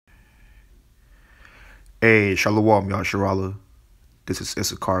Hey, Shalom, Yasharala. This is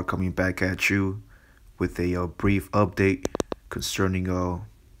Issachar coming back at you with a brief update concerning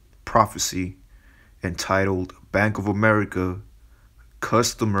prophecy entitled Bank of America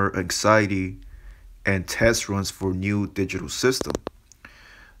Customer Anxiety and Test Runs for New Digital System.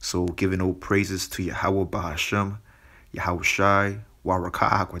 So, giving all praises to Yahweh Bahashem, Yahweh Shai,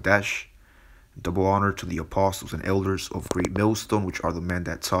 Warakah HaKodesh. Double honor to the apostles and elders of Great Millstone, which are the men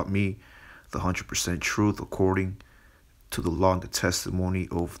that taught me the 100% truth according to the law and the testimony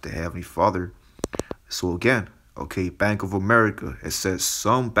of the Heavenly Father. So again, okay, Bank of America, it says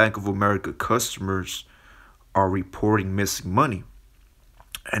some Bank of America customers are reporting missing money.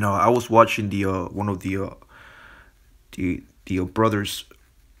 And I was watching the one of the brothers,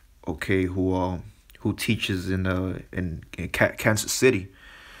 okay, who teaches in Kansas City.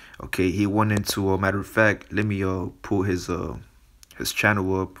 Okay, he went into a matter of fact. Let me pull his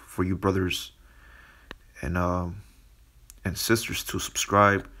channel up for you brothers and sisters to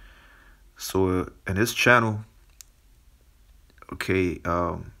subscribe. So in his channel, okay,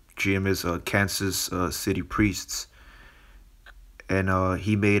 GM is Kansas City Priests, and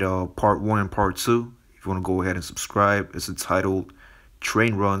he made part 1 and part 2. If you want to go ahead and subscribe, it's entitled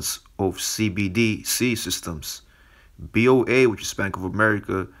Train Runs of CBDC Systems. BOA, which is Bank of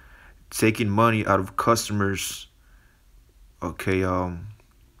America, taking money out of customers. Okay,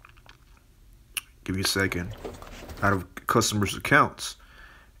 give me a second. Out of customers' accounts.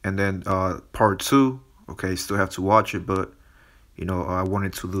 And then part 2, okay, still have to watch it, but I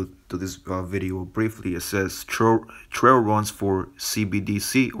wanted to do this video briefly. It says trail runs for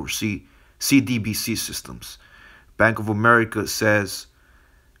CBDC or CDBC systems. Bank of America says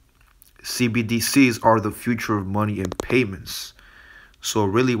CBDCs are the future of money and payments. So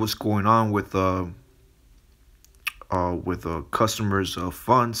really, what's going on with customers'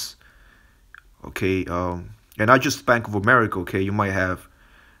 funds? Okay, and not just Bank of America. Okay, you might have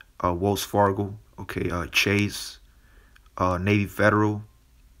Wells Fargo. Okay, Chase, Navy Federal.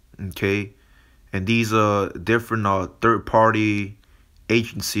 Okay, and these different third-party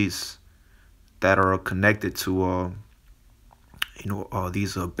agencies that are connected to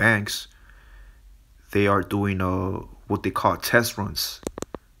these banks. They are doing what they call test runs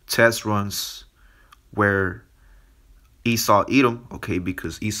where Esau Edom, okay,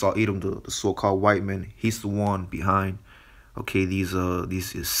 because Esau Edom, the so-called white man, he's the one behind, okay, these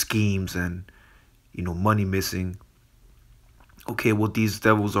schemes and money missing. Okay, what these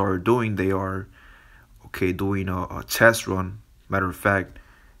devils are doing, they are doing a test run. Matter of fact,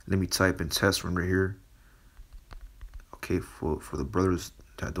 let me type in test run right here. Okay, for the brothers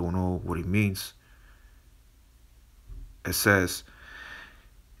that don't know what it means, it says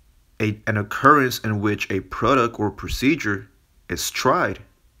an occurrence in which a product or procedure is tried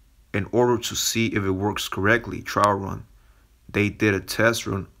in order to see if it works correctly. Trial run. They did a test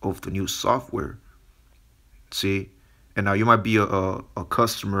run of the new software. See, and now you might be a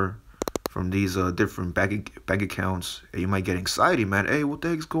customer from these different bank accounts, and you might get anxiety, man. Hey, what the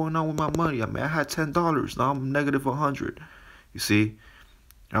heck's going on with my money? I mean, I had $10, now I'm negative 100. You see,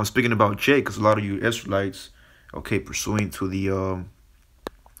 and I'm speaking about Jay because a lot of you Israelites, okay, pursuing to the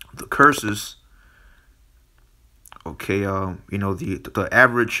curses. Okay, the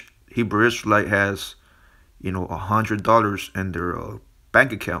average Hebrew Israelite has $100 in their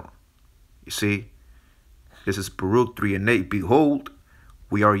bank account. You see, this is Baruch 3:8. Behold,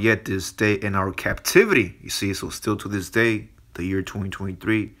 we are yet this day in our captivity. You see, so still to this day, the year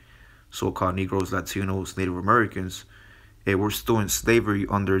 2023, so-called Negroes, Latinos, Native Americans, we're still in slavery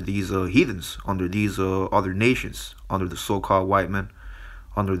under these heathens, under these other nations, under the so-called white men,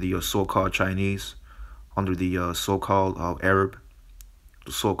 under the so-called Chinese, under the so-called Arab,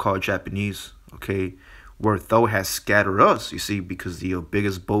 the so-called Japanese, okay, where thou has scattered us, you see, because the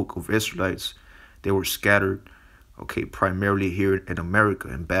biggest bulk of Israelites, they were scattered, okay, primarily here in America,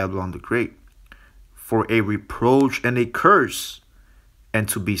 in Babylon the Great, for a reproach and a curse, and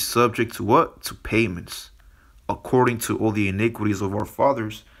to be subject to what? To payments, according to all the iniquities of our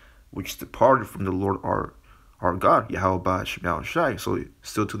fathers, which departed from the Lord our God, Yahweh Shai. So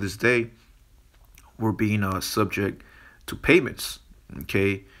still to this day, we're being subject to payments,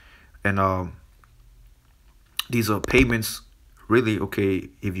 okay? And these payments, really, okay,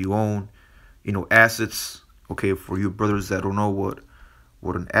 if you own, assets, okay, for you brothers that don't know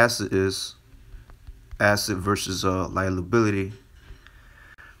what an asset is, asset versus liability.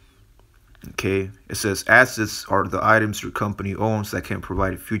 Okay, it says assets are the items your company owns that can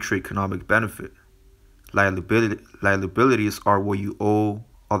provide future economic benefit. Liabilities are what you owe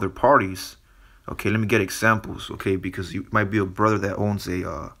other parties. Okay, let me get examples. Okay, because you might be a brother that owns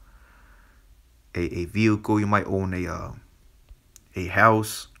a vehicle, you might own a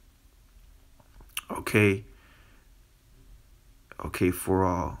house, okay, okay,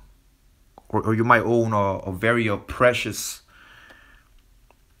 for or you might own a very precious,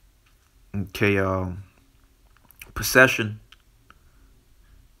 okay, possession,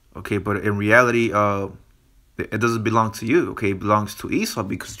 okay, but in reality, it doesn't belong to you, okay, it belongs to Esau,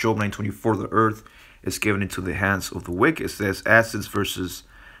 because Job 9:24, the earth is given into the hands of the wicked. It says assets versus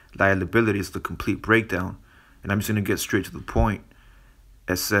liabilities, the complete breakdown. And I'm just going to get straight to the point.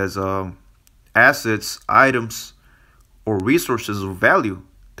 It says assets, items, or resources of value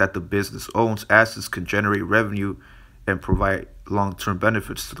that the business owns. Assets can generate revenue and provide long-term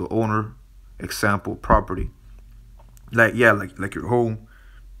benefits to the owner. Example, property. Like, yeah, like your home,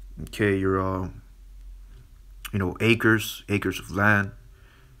 okay, your acres of land.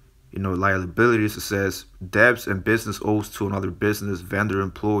 Liabilities, it says debts and business owes to another business, vendor,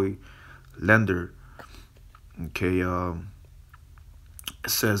 employee, lender. Okay, it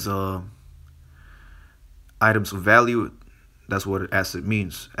says items of value. That's what an asset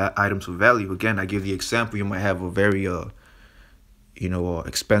means. Items of value. Again, I give the example. You might have a very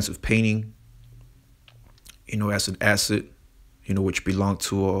expensive painting, as an asset, which belonged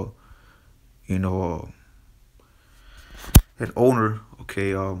to an owner,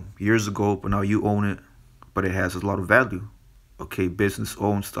 okay, years ago, but now you own it, but it has a lot of value. Okay, business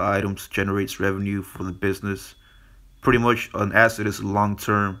owns the items, generates revenue for the business. Pretty much an asset is a long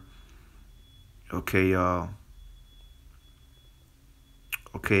term, okay, a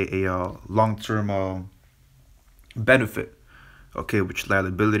long term benefit. Okay, which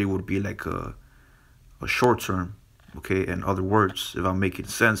liability would be like a short term. Okay, in other words, if I'm making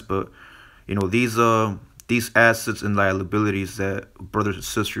sense, but these assets and liabilities that brothers and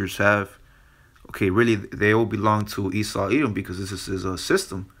sisters have, okay, really they all belong to Esau Edom, because this is his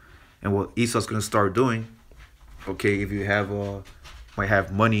system. And what Esau's gonna start doing, okay, if you have might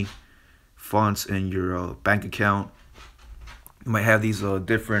have money, funds in your bank account, you might have these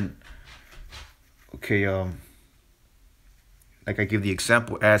different, okay, like I give the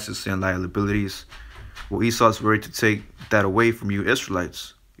example, assets and liabilities. Well, Esau's ready to take that away from you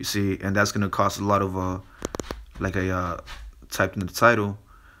Israelites, you see, and that's gonna cause a lot of like I typed in the title,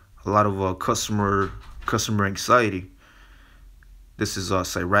 a lot of customer anxiety. This is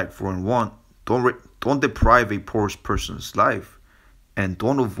Sirach 4:1. Don't deprive a poor person's life, and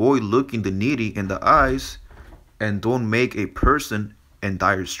don't avoid looking the needy in the eyes, and don't make a person in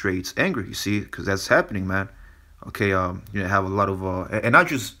dire straits angry. You see, because that's happening, man. Okay, you have a lot of and not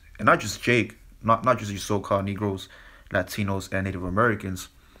just Jake, not just your so-called Negroes, Latinos, and Native Americans.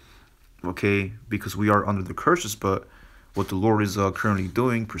 Okay, because we are under the curses, but what the Lord is currently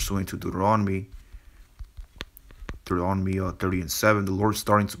doing, pursuant to Deuteronomy 30:7, the Lord's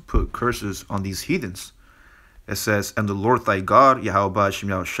starting to put curses on these heathens. It says, and the Lord thy God, Yahweh Hashem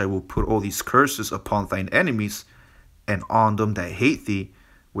Yahushua, will put all these curses upon thine enemies and on them that hate thee,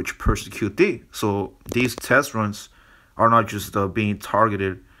 which persecute thee. So these test runs are not just being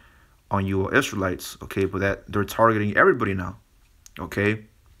targeted on you Israelites, okay, but that they're targeting everybody now, okay.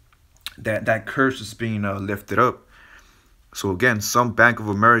 That curse is being lifted up. So again, some Bank of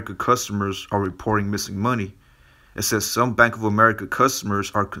America customers are reporting missing money. It says some Bank of America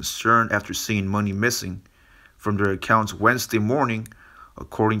customers are concerned after seeing money missing from their accounts Wednesday morning,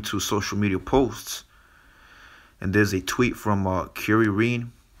 according to social media posts. And there's a tweet from Curie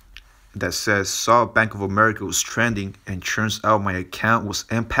Reen that says, saw Bank of America was trending and turns out my account was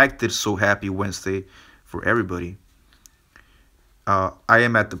impacted. So happy Wednesday for everybody. I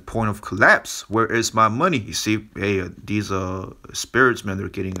am at the point of collapse. Where is my money? You see, hey, these spirits, man, they're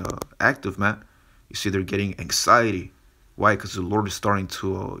getting active, man. You see, they're getting anxiety. Why? Because the Lord is starting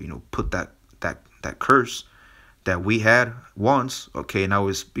to, put that curse that we had once. Okay, now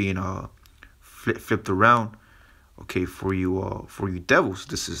it's being flipped around. Okay, for you devils.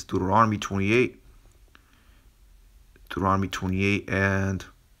 This is Deuteronomy 28. Deuteronomy 28, and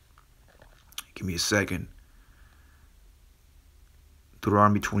give me a second.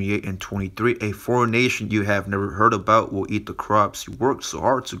 Deuteronomy 28:23. A foreign nation you have never heard about will eat the crops you worked so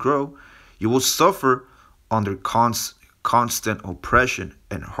hard to grow. You will suffer under constant oppression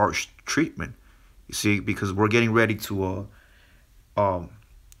and harsh treatment. You see, because we're getting ready to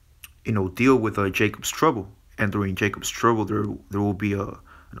deal with Jacob's trouble. And during Jacob's trouble, there will be an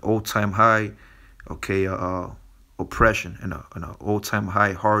all-time high, okay, oppression and an all-time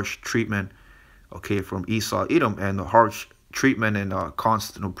high harsh treatment, okay, from Esau Edom. And the harsh treatment and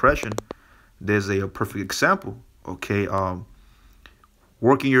constant oppression, there's a perfect example, okay,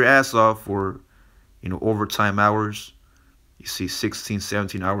 working your ass off for overtime hours. You see, 16,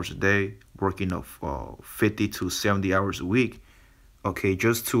 17 hours a day, working of 50 to 70 hours a week, okay,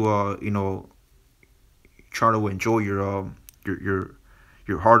 just to try to enjoy your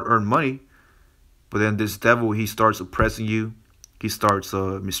hard-earned money. But then this devil, he starts oppressing you, he starts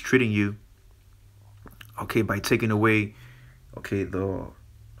mistreating you, okay, by taking away, okay, the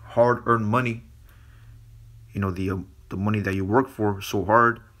hard-earned money, the money that you work for so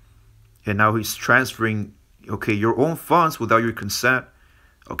hard. And now he's transferring, okay, your own funds without your consent,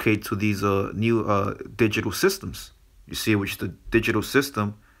 okay, to these new digital systems. You see, which the digital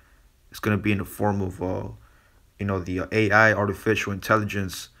system is going to be in the form of the AI, artificial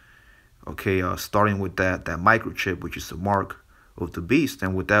intelligence, okay, starting with that microchip, which is the mark of the beast.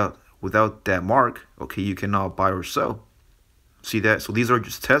 And without that mark, okay, you cannot buy or sell. See that? So these are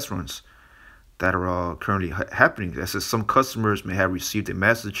just test runs that are currently happening. As says some customers may have received a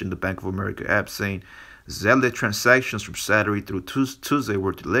message in the Bank of America app saying Zelle transactions from Saturday through Tuesday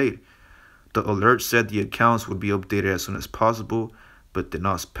were delayed. The alert said the accounts would be updated as soon as possible, but did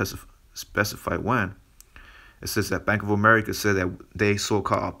not specify when. It says that Bank of America said that they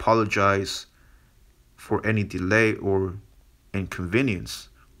so-called apologize for any delay or inconvenience.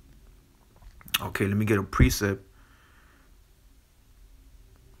 Okay, let me get a precept.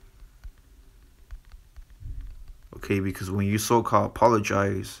 Okay, because when you so-called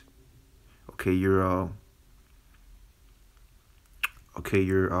apologize, okay, you're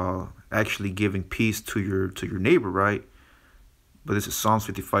actually giving peace to your neighbor, right? But this is Psalms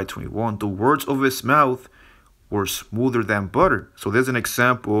 55:21. The words of his mouth were smoother than butter. So there's an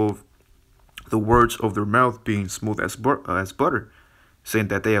example of the words of their mouth being smooth as butter, saying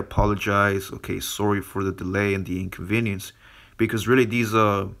that they apologize. Okay, sorry for the delay and the inconvenience, because really these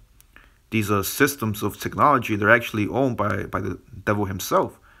systems of technology, they're actually owned by the devil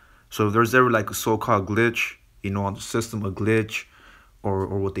himself. So if there's ever like a so-called glitch, on the system, a glitch, or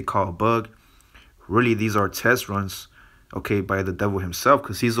what they call a bug, really these are test runs, okay, by the devil himself,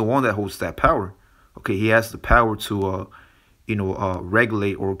 because he's the one that holds that power. Okay, he has the power to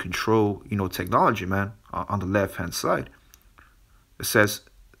regulate or control technology, man. On the left hand side, it says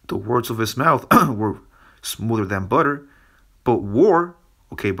the words of his mouth were smoother than butter, but war.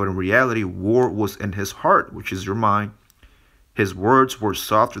 Okay, but in reality, war was in his heart, which is your mind. His words were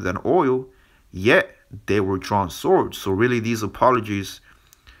softer than oil, yet they were drawn swords. So really, these apologies,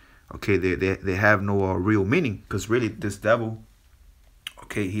 okay, they have no real meaning, because really this devil,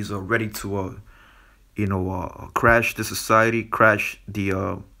 okay, he's ready to crash the society, crash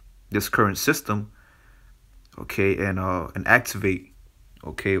the this current system, okay, and activate,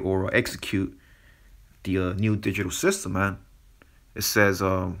 okay, or execute the new digital system, man. It says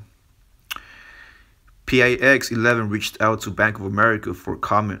PIX 11 reached out to Bank of America for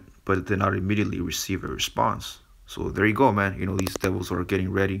comment, but it did not immediately receive a response. So there you go, man. These devils are getting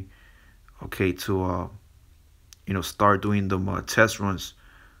ready, okay, to start doing them test runs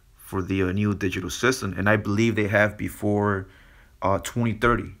for the new digital system, and I believe they have before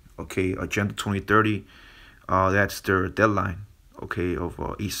 2030. Okay, Agenda 2030. That's their deadline. Okay, of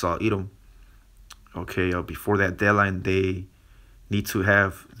Esau Edom. Okay, before that deadline, they need to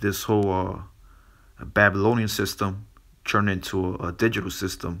have this whole Babylonian system turned into a digital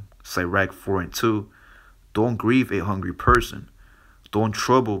system. Sirach 4:2. Don't grieve a hungry person. Don't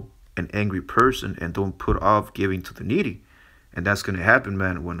trouble an angry person, and don't put off giving to the needy. And that's gonna happen,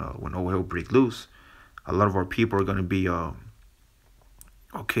 man, when all hell break loose. A lot of our people are gonna be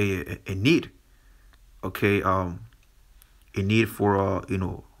okay, in need. Okay, in need for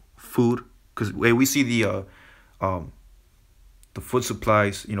food, because we see the food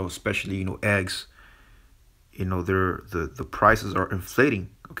supplies, especially eggs, they're the prices are inflating.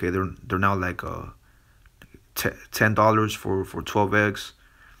 Okay, they're now like $10 for 12 eggs.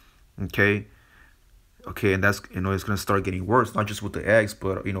 Okay, and that's it's gonna start getting worse, not just with the eggs,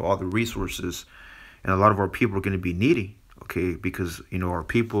 but all the resources, and a lot of our people are gonna be needy. Okay, because our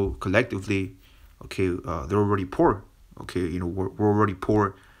people collectively, okay, they're already poor. Okay, we're already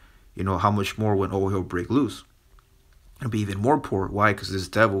poor. How much more when all hell break loose? And be even more poor. Why? Because this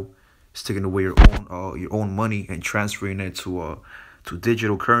devil is taking away your own money and transferring it to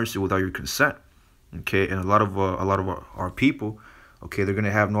digital currency without your consent. Okay, and a lot of our people, okay, they're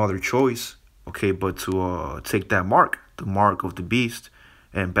gonna have no other choice, okay, but to take that mark, the mark of the beast,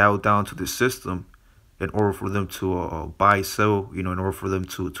 and bow down to the system in order for them to buy, sell, in order for them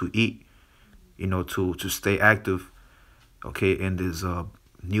to eat, to stay active, okay, in this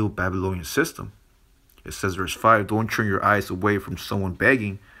new Babylonian system. It says verse 5, don't turn your eyes away from someone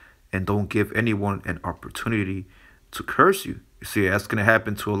begging, and don't give anyone an opportunity to curse you. You see, that's gonna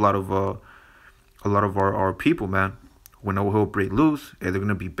happen to a lot of our people, man. When all hell break loose, and they're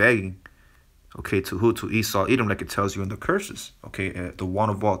gonna be begging, Okay, to who? To Esau, Edom, like it tells you in the curses. Okay, the one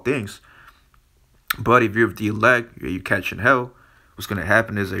of all things. But if you're of the elect, you're catching hell, what's going to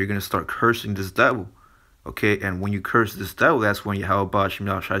happen is that you're going to start cursing this devil. Okay, and when you curse this devil, that's when Yahweh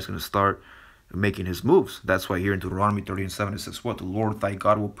Shemel Shai is going to start making his moves. That's why here in Deuteronomy 30:7 it says, what? The Lord thy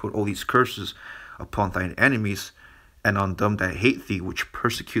God will put all these curses upon thine enemies and on them that hate thee, which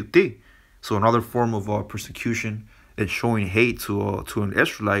persecute thee. So another form of persecution and showing hate to an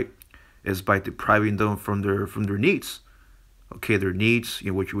Israelite is by depriving them from their needs. Okay, their needs,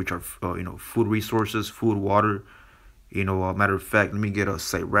 which are food resources, food, water. Matter of fact, let me get a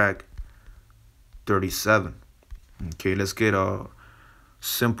Sirach 37. Okay, let's get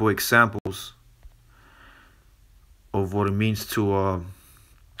simple examples of what it means to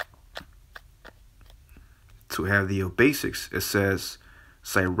have the basics. It says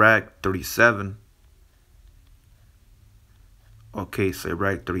Sirach 37. Okay,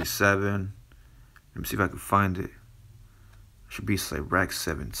 Sirach 37. Let me see if I can find it. Should be Sirach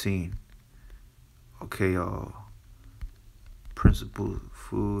 17. Okay, principle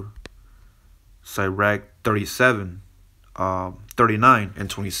food. Sirach 37, 39 and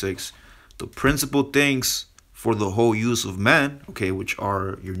 26. The principal things for the whole use of man, okay, which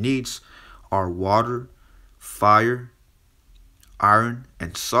are your needs, are water, fire, iron,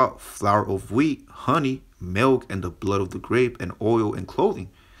 and salt, flour of wheat, honey, milk, and the blood of the grape, and oil and clothing.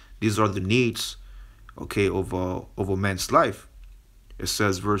 These are the needs, okay, of a man's life. It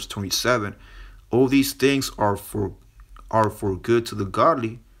says, verse 27, all these things are for good to the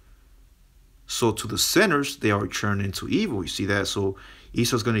godly. So to the sinners, they are turned into evil. You see that? So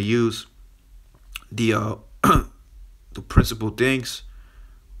Esau's going to use the the principal things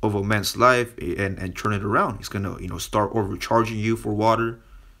of a man's life and turn it around. He's going to start overcharging you for water.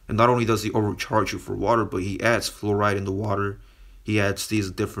 And not only does he overcharge you for water, but he adds fluoride in the water. He adds these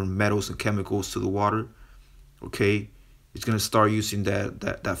different metals and chemicals to the water. Okay, he's going to start using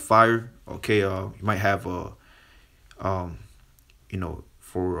that fire. Okay, you might have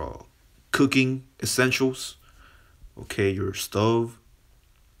for cooking essentials. Okay, your stove.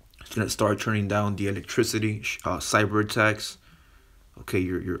 It's gonna start turning down the electricity. Cyber attacks. Okay,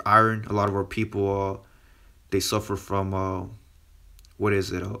 your iron. A lot of our people they suffer from what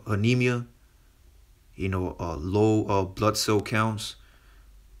is it? Anemia. Low blood cell counts.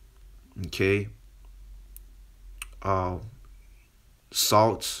 Okay.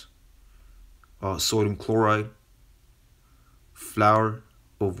 Salts. Sodium chloride. Flour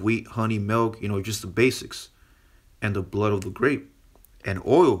of wheat, honey, milk, just the basics, and the blood of the grape, and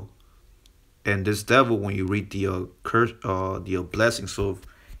oil. And this devil, when you read the curse, the blessings of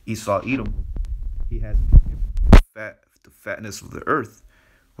Esau, Edom, he has the fatness of the earth.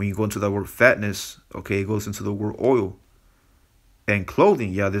 When you go into the word fatness, okay, it goes into the word oil and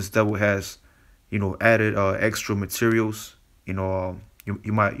clothing. Yeah, this devil has, added extra materials. You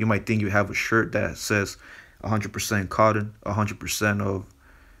might think you have a shirt that says 100% cotton, 100% of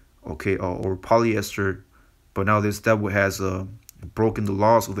or polyester, but now this devil has broken the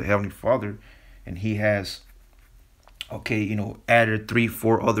laws of the Heavenly Father, and he has added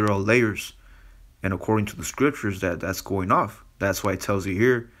 3-4 other layers, and according to the scriptures that's going off. That's why it tells you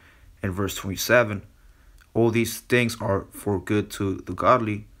here in verse 27, all these things are for good to the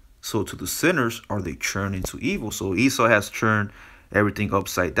godly, so to the sinners are they turned into evil. So Esau has turned everything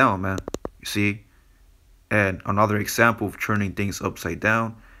upside down, man. You see. And another example of turning things upside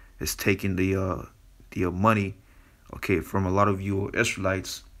down is taking the money, okay, from a lot of you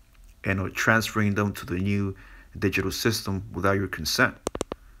Israelites and transferring them to the new digital system without your consent.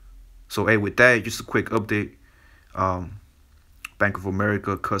 So, hey, with that, just a quick update. Bank of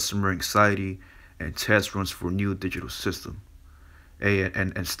America, customer anxiety, and test runs for new digital system. Hey,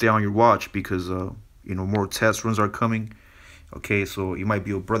 and stay on your watch because, more test runs are coming. Okay, so you might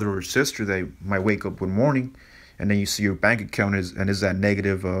be a brother or sister that might wake up one morning and then you see your bank account is at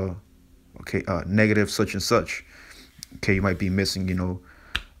negative, negative such and such. Okay, you might be missing,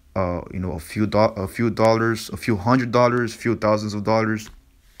 a few dollars, a few $100s, a few thousands of dollars.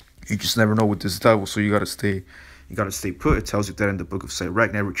 You just never know with this devil, so you gotta stay put. It tells you that in the book of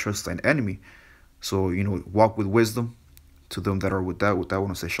Sirach, never trust thine enemy. So walk with wisdom. To them that are with that, I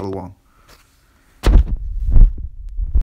want to say shalom.